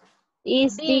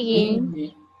 Is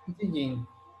digging. Digging.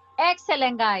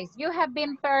 Excellent, guys. You have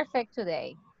been perfect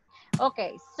today.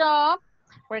 Okay, so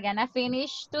we're gonna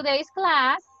finish today's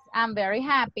class. I'm very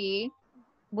happy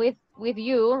with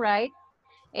you, right?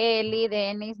 Eli,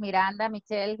 Denis, Miranda,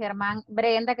 Michelle, Germán,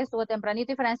 Brenda, que estuvo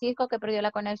tempranito, y Francisco, que perdió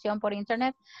la conexión por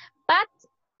internet. But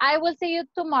I will see you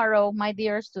tomorrow, my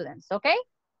dear students, okay?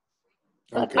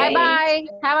 Okay. Bye-bye.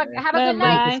 Have a good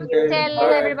night. Tell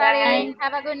Bye. everybody.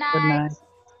 Have a good night. night.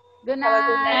 Good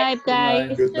night. Bye,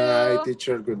 guys. Good night,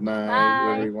 teacher. Good night,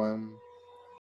 Bye. everyone.